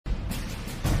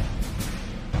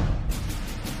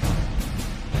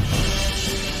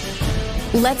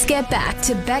Let's get back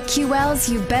to BetQL's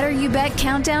You Better You Bet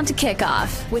Countdown to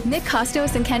Kickoff with Nick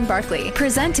Costos and Ken Barkley,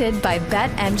 presented by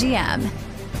BetMGM.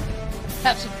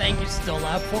 Have some thank yous still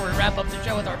left before we wrap up the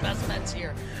show with our best bets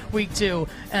here. Week 2,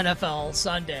 NFL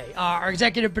Sunday. Our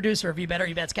executive producer of You Better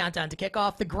You Bet's Countdown to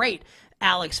Kickoff, the great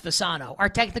Alex Fasano. Our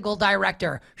technical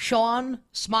director, Sean,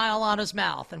 smile on his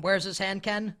mouth. And where's his hand,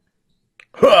 Ken?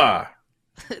 Huh.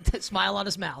 Smile on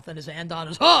his mouth and his hand on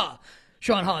his huh.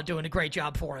 Sean Haw doing a great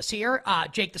job for us here.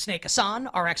 Jake the Snake Hassan,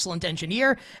 our excellent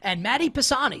engineer, and Maddie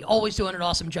Pisani, always doing an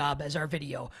awesome job as our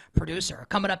video producer.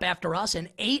 Coming up after us, an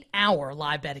 8-hour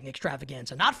live betting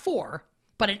extravaganza. Not 4,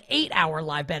 but an 8-hour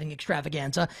live betting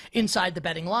extravaganza inside the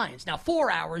betting lines. Now, 4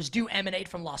 hours do emanate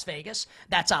from Las Vegas.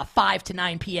 That's 5 to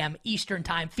 9 p.m. Eastern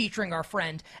time, featuring our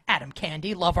friend Adam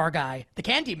Candy. Love our guy, the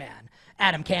Candy Man,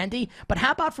 Adam Candy. But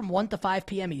how about from 1 to 5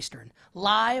 p.m. Eastern,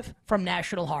 live from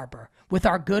National Harbor with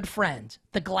our good friend,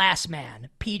 the Glass Man,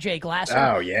 PJ Glasser.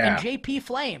 Oh, yeah. And JP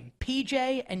Flame.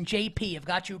 PJ and JP have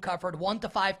got you covered 1 to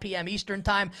 5 p.m. Eastern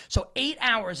time. So 8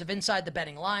 hours of Inside the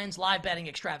Betting Lines, live betting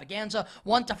extravaganza,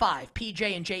 1 to 5,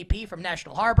 PJ and JP from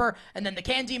National Harbor. And then the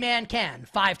Candy Man Can,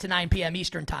 5 to 9 p.m.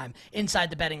 Eastern time,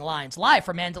 Inside the Betting Lines, live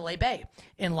from Mandalay Bay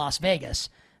in Las Vegas,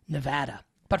 Nevada.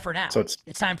 But for now, it's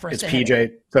time for us to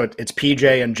PJ. So it's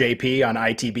PJ and JP on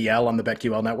ITBL on the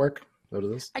BetQL network. What is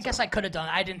this? I guess I could have done.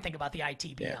 I didn't think about the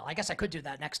ITBL. Yeah. I guess I could do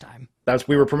that next time.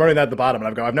 We were promoting that at the bottom,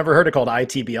 and I've never heard it called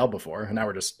ITBL before, and now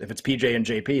we're just, if it's PJ and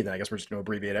JP, then I guess we're just going to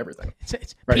abbreviate everything.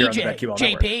 It's right PJ, here on the BetQL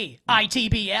JP, network.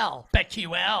 ITBL,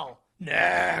 BetQL,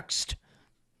 next.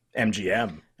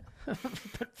 MGM.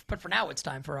 But for now, it's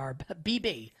time for our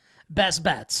BB, Best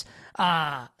Bets.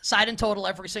 Side and total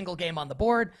every single game on the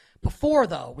board. Before,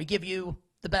 though, we give you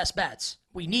the best bets,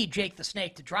 we need Jake the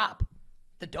Snake to drop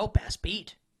the dope-ass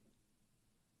beat.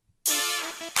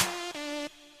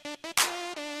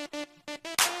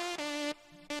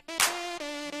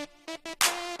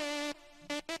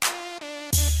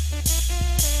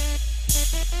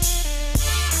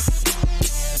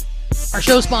 Our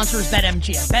show sponsor is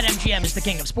BetMGM. BetMGM is the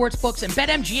king of sportsbooks, and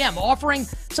BetMGM offering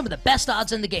some of the best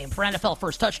odds in the game for NFL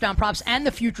first touchdown props and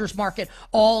the futures market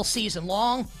all season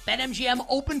long. BetMGM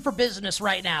open for business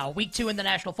right now. Week 2 in the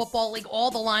National Football League.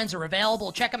 All the lines are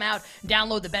available. Check them out.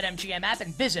 Download the BetMGM app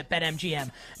and visit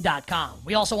BetMGM.com.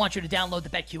 We also want you to download the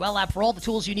BetQL app for all the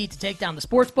tools you need to take down the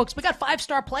sportsbooks. We got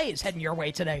 5-star plays heading your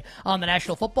way today on the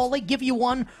National Football League. Give you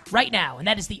one right now, and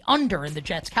that is the under in the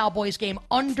Jets-Cowboys game.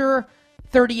 Under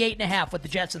 38.5 with the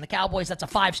Jets and the Cowboys. That's a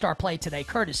 5-star play today,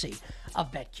 courtesy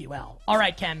of BetQL. All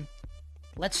right, Ken,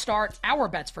 let's start our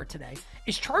bets for today.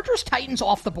 Is Chargers-Titans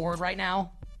off the board right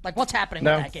now? Like, what's happening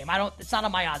with that game? It's not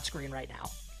on my odds screen right now.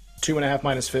 2.5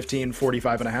 minus 15,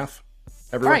 45.5.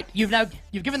 All right, you've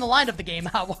given the line of the game.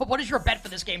 What is your bet for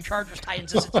this game,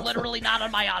 Chargers-Titans? It's literally not on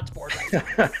my odds board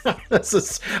right now. This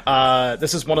is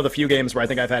one of the few games where I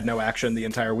think I've had no action the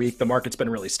entire week. The market's been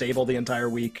really stable the entire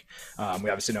week. We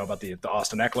obviously know about the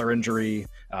Austin Eckler injury,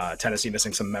 Tennessee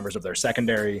missing some members of their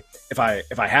secondary. If I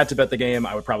had to bet the game,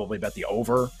 I would probably bet the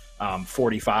over.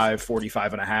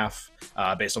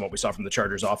 45.5, based on what we saw from the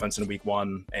Chargers offense in week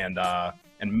 1,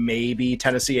 and maybe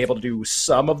Tennessee able to do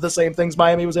some of the same things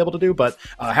Miami was able to do, but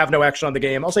have no action on the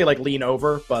game. I'll say lean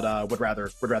over, but would rather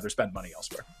spend money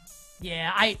elsewhere.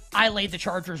 Yeah, I laid the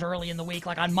Chargers early in the week,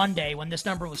 like on Monday when this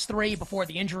number was 3 before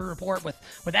the injury report with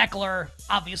Eckler.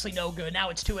 Obviously no good. Now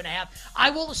it's 2.5.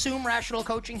 I will assume rational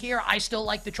coaching here. I still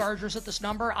like the Chargers at this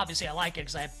number. Obviously I like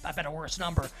it because I bet a worse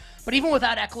number. But even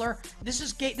without Eckler,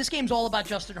 this game's all about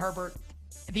Justin Herbert.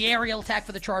 The aerial attack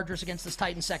for the Chargers against this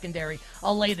Titans secondary.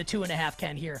 I'll lay the 2.5,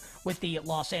 Ken, here with the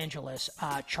Los Angeles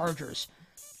Chargers.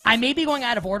 I may be going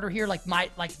out of order here. My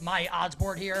odds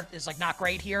board here is not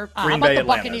great here. Green how about Bay, the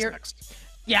Atlanta Buccaneers? Next.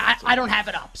 Yeah, I don't have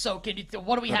it up. So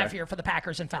what do we have here for the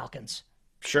Packers and Falcons?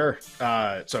 Sure.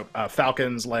 So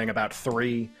Falcons laying about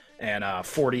 3. And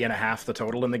 40.5 the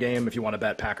total in the game. If you want to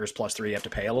bet Packers +3, you have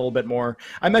to pay a little bit more.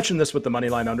 I mentioned this with the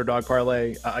Moneyline Underdog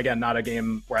parlay. Again, not a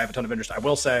game where I have a ton of interest. I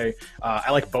will say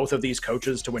I like both of these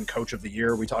coaches to win Coach of the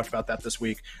Year. We talked about that this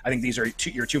week. I think these are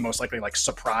your two most likely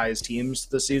surprise teams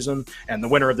this season. And the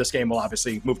winner of this game will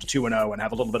obviously move to 2-0 and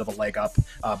have a little bit of a leg up.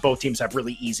 Both teams have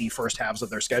really easy first halves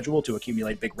of their schedule to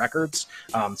accumulate big records.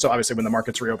 So obviously when the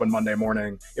markets reopen Monday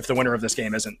morning, if the winner of this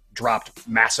game isn't dropped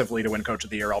massively to win Coach of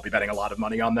the Year, I'll be betting a lot of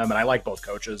money on them. And I like both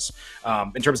coaches.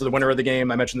 In terms of the winner of the game,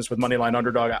 I mentioned this with Moneyline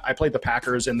Underdog. I played the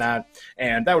Packers in that,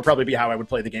 and that would probably be how I would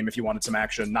play the game if you wanted some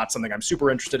action. Not something I'm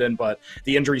super interested in, but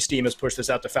the injury steam has pushed this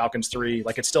out to Falcons 3.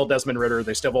 It's still Desmond Ridder.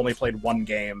 They still have only played 1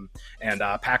 game, and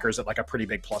Packers at a pretty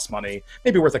big plus money,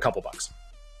 maybe worth a couple bucks.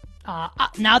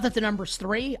 Now that the number's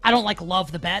 3, I don't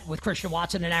love the bet with Christian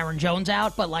Watson and Aaron Jones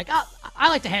out, but I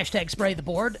like to hashtag spray the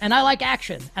board, and I like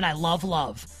action, and I love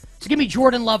love. So give me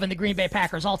Jordan Love and the Green Bay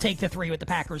Packers. I'll take the 3 with the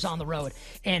Packers on the road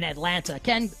in Atlanta.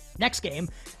 Ken, next game,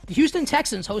 the Houston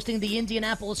Texans hosting the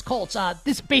Indianapolis Colts.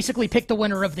 This basically pick the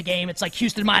winner of the game. It's like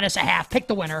Houston minus a half. Pick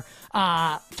the winner.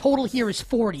 Total here is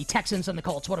 40. Texans and the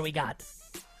Colts. What do we got?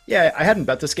 Yeah, I hadn't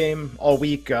bet this game all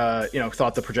week.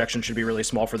 Thought the projection should be really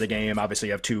small for the game. Obviously,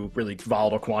 you have 2 really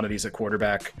volatile quantities at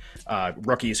quarterback,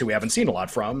 rookies who we haven't seen a lot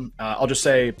from. I'll just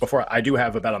say before I do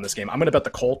have a bet on this game, I'm going to bet the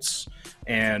Colts,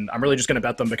 and I'm really just going to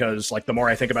bet them because, like, the more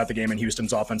I think about the game and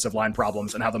Houston's offensive line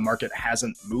problems and how the market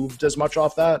hasn't moved as much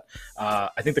off that,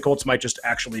 I think the Colts might just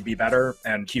actually be better,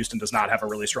 and Houston does not have a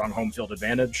really strong home field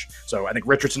advantage. So I think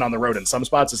Richardson on the road in some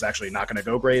spots is actually not going to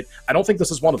go great. I don't think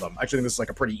this is one of them. I actually think this is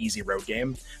like a pretty easy road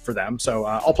game for them. So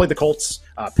I'll play the Colts.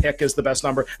 Pick is the best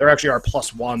number. There actually are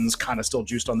 +1s kind of still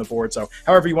juiced on the board. So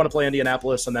however you want to play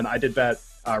Indianapolis. And then I did bet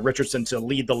Richardson to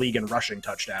lead the league in rushing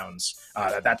touchdowns.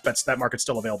 That market's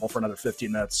still available for another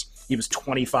 15 minutes. He was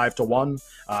 25-1.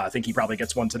 I think he probably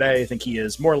gets one today. I think he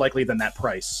is more likely than that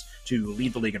price to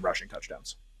lead the league in rushing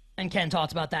touchdowns. And Ken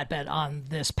talked about that bet on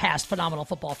this past Phenomenal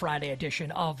Football Friday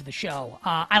edition of the show.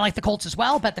 I like the Colts as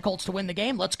well. Bet the Colts to win the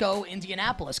game. Let's go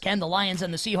Indianapolis. Ken, the Lions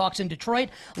and the Seahawks in Detroit.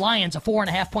 Lions, a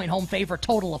 4.5-point home favorite,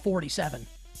 total of 47.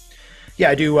 Yeah,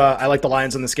 I do. I like the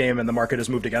Lions in this game, and the market has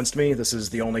moved against me. This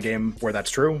is the only game where that's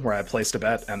true, where I placed a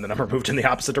bet, and the number moved in the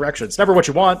opposite direction. It's never what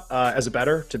you want as a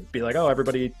bettor, to be like, oh,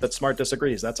 everybody that's smart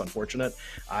disagrees. That's unfortunate.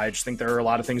 I just think there are a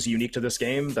lot of things unique to this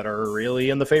game that are really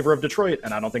in the favor of Detroit,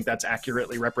 and I don't think that's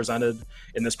accurately represented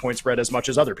in this point spread as much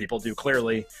as other people do,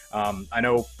 clearly. I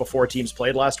know before teams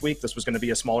played last week, this was going to be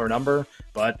a smaller number,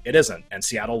 but it isn't, and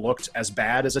Seattle looked as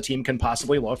bad as a team can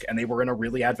possibly look, and they were in a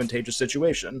really advantageous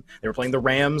situation. They were playing the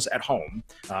Rams at home.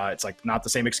 It's like not the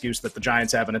same excuse that the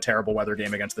Giants have in a terrible weather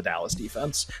game against the Dallas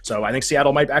defense. So I think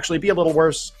Seattle might actually be a little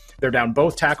worse. They're down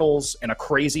both tackles in a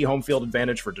crazy home field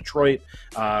advantage for Detroit,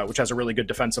 which has a really good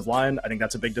defensive line. I think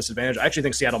that's a big disadvantage. I actually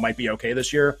think Seattle might be okay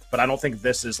this year, but I don't think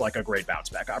this is like a great bounce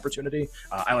back opportunity.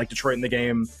 I like Detroit in the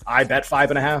game. I bet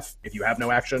 5.5. If you have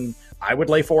no action, I would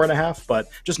lay 4.5, but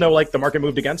just know like the market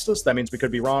moved against us. That means we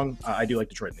could be wrong. I do like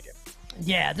Detroit in the game.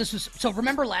 Yeah, this was so.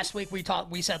 Remember last week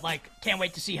we said like can't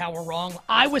wait to see how we're wrong.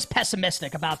 I was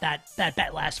pessimistic about that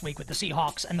bet last week with the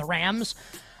Seahawks and the Rams.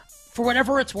 For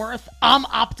whatever it's worth, I'm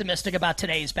optimistic about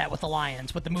today's bet with the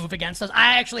Lions with the move against us.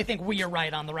 I actually think we are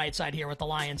right on the right side here with the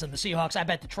Lions and the Seahawks. I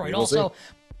bet Detroit also. See.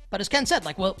 But as Ken said,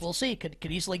 like we'll see. Could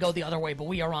easily go the other way, but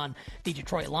we are on the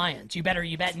Detroit Lions. You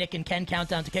bet. Nick and Ken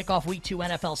countdown to kickoff week 2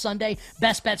 NFL Sunday.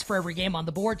 Best bets for every game on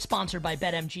the board, sponsored by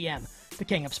BetMGM, the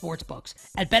king of sportsbooks.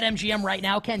 At BetMGM right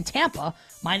now, Ken, Tampa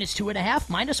 -2.5,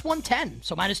 -110.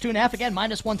 So -2.5 again,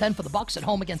 -110 for the Bucs at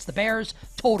home against the Bears.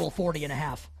 Total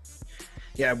 40.5.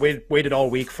 Yeah, waited all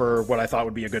week for what I thought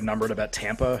would be a good number to bet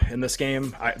Tampa in this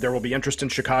game. There will be interest in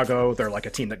Chicago. They're like a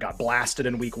team that got blasted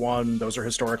in week 1. Those are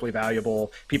historically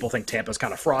valuable. People think Tampa's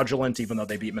kind of fraudulent, even though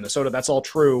they beat Minnesota. That's all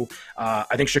true.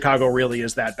 I think Chicago really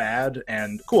is that bad.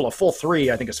 And cool, a full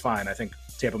 3 I think is fine. I think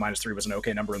Tampa -3 was an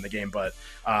okay number in the game, but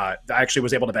I actually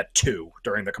was able to bet 2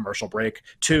 during the commercial break.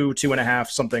 2.5,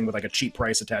 something with like a cheap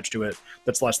price attached to it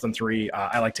that's less than 3.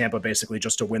 I like Tampa basically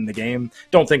just to win the game.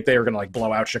 Don't think they are going to like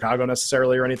blow out Chicago necessarily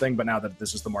or anything, but now that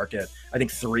this is the market, I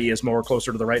think 3 is more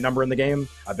closer to the right number in the game.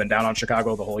 I've been down on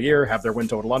Chicago the whole year, have their win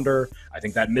total under. I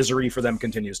think that misery for them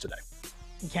continues today.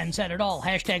 Ken said it all.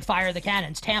 Hashtag fire the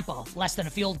cannons. Tampa, less than a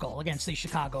field goal against the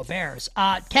Chicago Bears.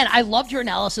 Ken, I loved your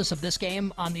analysis of this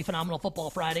game on the Phenomenal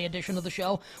Football Friday edition of the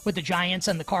show with the Giants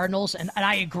and the Cardinals, and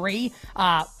I agree.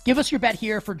 Give us your bet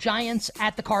here for Giants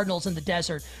at the Cardinals in the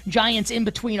desert. Giants in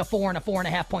between a 4 and a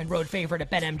 4.5 point road favorite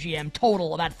at BetMGM.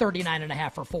 Total about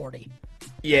 39.5 for 40.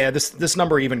 Yeah, this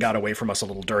number even got away from us a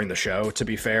little during the show, to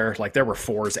be fair. Like, there were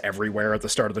 4s everywhere at the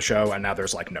start of the show, and now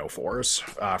there's, like, no 4s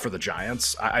for the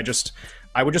Giants.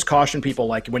 I would just caution people,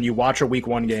 like, when you watch a week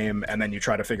 1 game and then you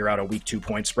try to figure out a week 2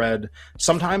 point spread,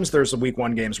 sometimes there's week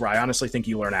 1 games where I honestly think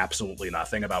you learn absolutely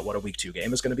nothing about what a week 2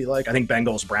 game is going to be like. I think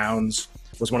Bengals-Browns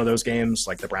was one of those games.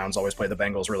 Like, the Browns always play the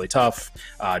Bengals really tough.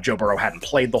 Joe Burrow hadn't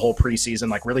played the whole preseason.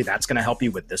 Like, really, that's going to help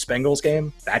you with this Bengals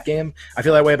game? That game? I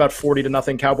feel that way about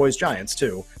 40-0 Cowboys-Giants,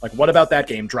 too. Like, what about that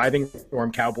game? Driving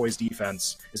storm Cowboys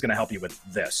defense is going to help you with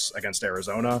this against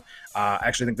Arizona. I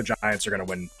actually think the Giants are going to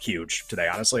win huge today,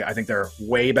 honestly. I think they're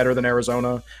way better than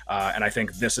Arizona, and I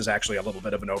think this is actually a little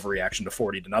bit of an overreaction to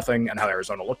 40-0 and how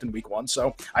Arizona looked in week 1.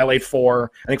 So I laid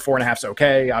 4. I think 4.5 is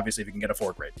okay. Obviously, if you can get a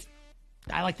 4, great.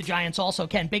 I like the Giants also,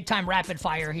 Ken. Big time rapid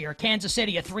fire here. Kansas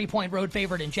City, a 3-point road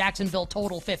favorite in Jacksonville,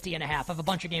 total 50.5. I have a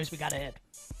bunch of games we got to hit.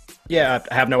 Yeah,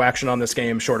 I have no action on this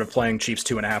game, short of playing Chiefs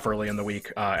 2.5 early in the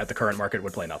week. At the current market,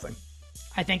 would play nothing.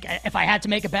 I think if I had to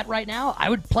make a bet right now, I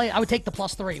would take the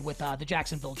 +3 with the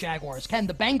Jacksonville Jaguars. Ken,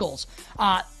 the Bengals,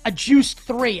 a juiced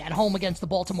 3 at home against the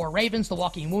Baltimore Ravens. The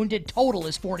walking wounded total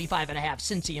is 45.5.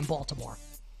 Cincy in Baltimore.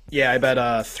 Yeah, I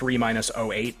bet 3 minus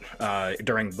 08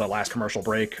 during the last commercial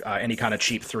break. Any kind of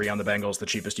cheap 3 on the Bengals, the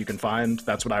cheapest you can find.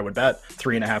 That's what I would bet.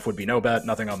 3.5 would be no bet,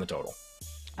 nothing on the total.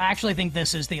 I actually think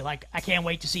this is I can't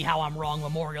wait to see how I'm wrong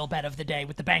memorial bet of the day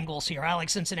with the Bengals here. I like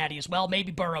Cincinnati as well.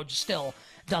 Maybe Burrow still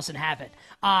doesn't have it.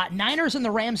 Niners and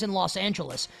the Rams in Los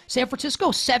Angeles. San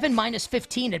Francisco 7 minus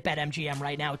 15 at BetMGM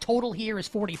right now. Total here is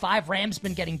 45. Rams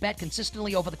been getting bet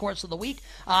consistently over the course of the week.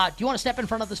 Do you want to step in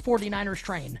front of this 49ers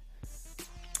train?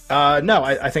 No,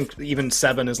 I think even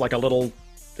 7 is like a little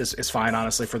is fine,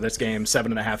 honestly, for this game.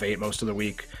 7.5, 8 most of the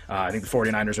week. I think the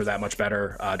 49ers are that much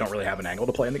better. Don't really have an angle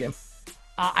to play in the game.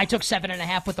 I took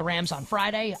 7.5 with the Rams on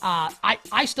Friday.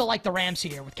 I still like the Rams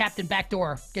here with Captain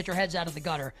Backdoor. Get your heads out of the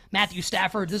gutter. Matthew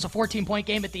Stafford, this is a 14-point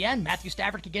game at the end. Matthew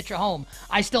Stafford could get you home.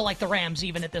 I still like the Rams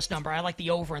even at this number. I like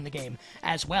the over in the game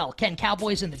as well. Ken,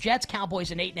 Cowboys and the Jets. Cowboys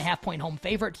an 8.5-point home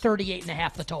favorite.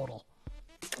 38.5 the total.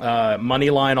 Money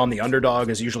line on the underdog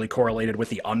is usually correlated with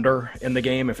the under in the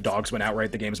game. If dogs went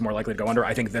outright, the game's more likely to go under.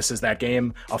 I think this is that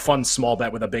game. A fun small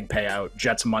bet with a big payout.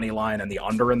 Jets money line and the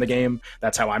under in the game.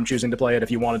 That's how I'm choosing to play it.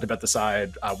 If you wanted to bet the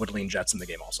side, would lean Jets in the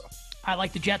game also. I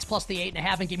like the Jets plus the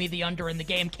 8.5 and give me the under in the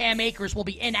game. Cam Akers will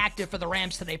be inactive for the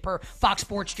Rams today per Fox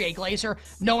Sports' Jay Glazer.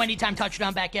 No anytime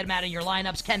touchdown back. Get him out of your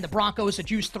lineups. Ken, the Broncos a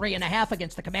juice 3.5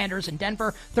 against the Commanders in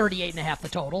Denver. 38.5 the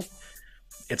total.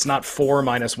 It's not 4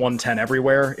 minus 110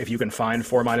 everywhere. If you can find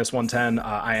 4 minus 110,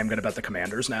 I am going to bet the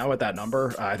Commanders now at that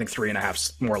number. I think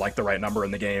 3.5's more like the right number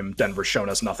in the game. Denver's shown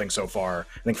us nothing so far.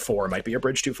 I think 4 might be a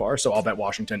bridge too far, so I'll bet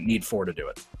Washington. Need 4 to do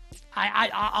it.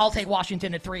 I'll take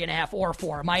Washington at 3.5 or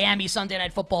 4. Miami Sunday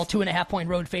Night Football 2.5-point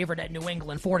road favorite at New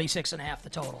England. 46.5 the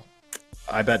total.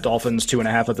 I bet Dolphins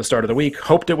 2.5 at the start of the week.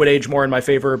 Hoped it would age more in my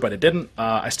favor, but it didn't.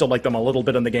 I still like them a little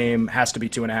bit in the game. Has to be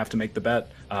 2.5 to make the bet.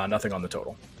 Nothing on the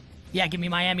total. Yeah, give me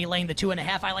Miami laying the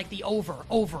 2.5. I like the over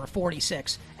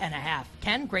 46.5.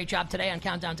 Ken, great job today on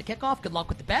Countdown to Kickoff. Good luck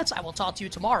with the bets. I will talk to you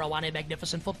tomorrow on a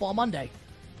magnificent football Monday.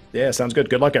 Yeah, sounds good.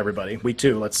 Good luck, everybody. Week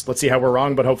 2. Let's see how we're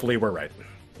wrong, but hopefully we're right.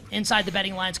 Inside the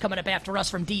Betting Lines coming up after us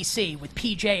from DC with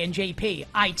PJ and JP,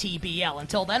 ITBL.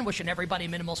 Until then, wishing everybody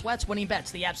minimal sweats, winning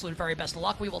bets, the absolute very best of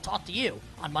luck. We will talk to you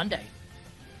on Monday.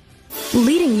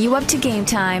 Leading you up to game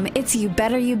time, it's You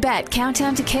Better You Bet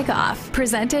Countdown to Kickoff,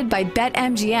 presented by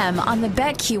BetMGM on the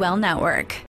BetQL network.